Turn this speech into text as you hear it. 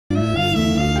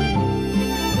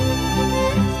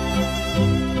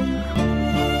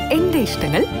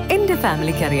ഇഷ്ടങ്ങൾ എന്റെ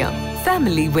ഫാമിലിക്ക് അറിയാം.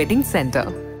 Family wedding centre.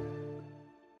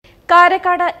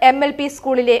 Karakkad MLP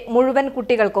സ്കൂളിലെ മുഴുവൻ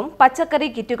കുട്ടികൾക്കും പച്ചക്കറി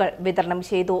കിറ്റുകൾ വിതരണം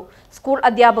ചെയ്തു. സ്കൂൾ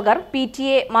അധ്യാപകർ,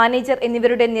 PTA മാനേജർ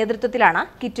എന്നിവരുടെ നേതൃത്വത്തിലാണ്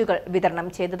കിറ്റുകൾ വിതരണം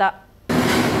ചെയ്തത്.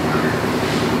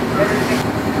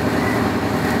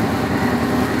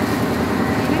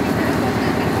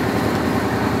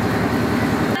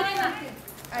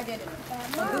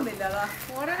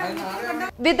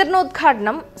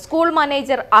 വിതരണോദ്ഘാടനം സ്കൂൾ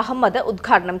മാനേജർ അഹമ്മദ്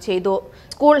ഉദ്ഘാടനം ചെയ്തു.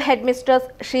 School head mistress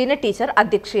Sheena teacher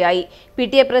അധ്യക്ഷയായി.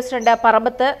 PTA പ്രസിഡന്റ്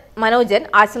പറമ്പത്ത് മനോജൻ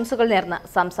ആശംസകൾ നേർന്ന്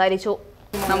സംസാരിച്ചു.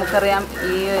 നമുക്കറിയാം,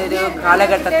 ഈ ഒരു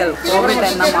കാലഘട്ടത്തിൽ കോവിഡ്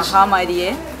എന്ന മഹാമാരിയെ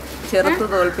ചെറുത്തു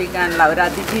തോൽപ്പിക്കാനുള്ള ഒരു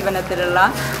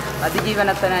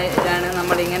അതിജീവനത്തിനാണ്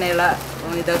നമ്മളിങ്ങനെയുള്ള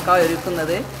ഇതൊക്കെ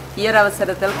ഒരുക്കുന്നത്. ഈ ഒരു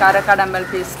അവസരത്തിൽ കാരക്കാട്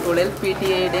MLP സ്കൂളിൽ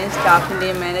PTA-യുടെയും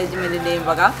സ്റ്റാഫിൻ്റെയും മാനേജ്മെൻറ്റിൻ്റെയും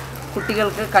വക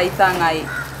കുട്ടികൾക്ക് കൈത്താങ്ങായി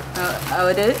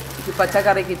ഒരു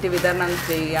പച്ചക്കറി കിറ്റ് വിതരണം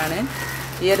ചെയ്യുകയാണ്.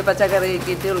 ഈ ഒരു പച്ചക്കറി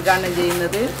കിറ്റ് ഉദ്ഘാടനം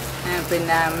ചെയ്യുന്നത്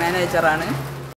മാനേജറാണ്.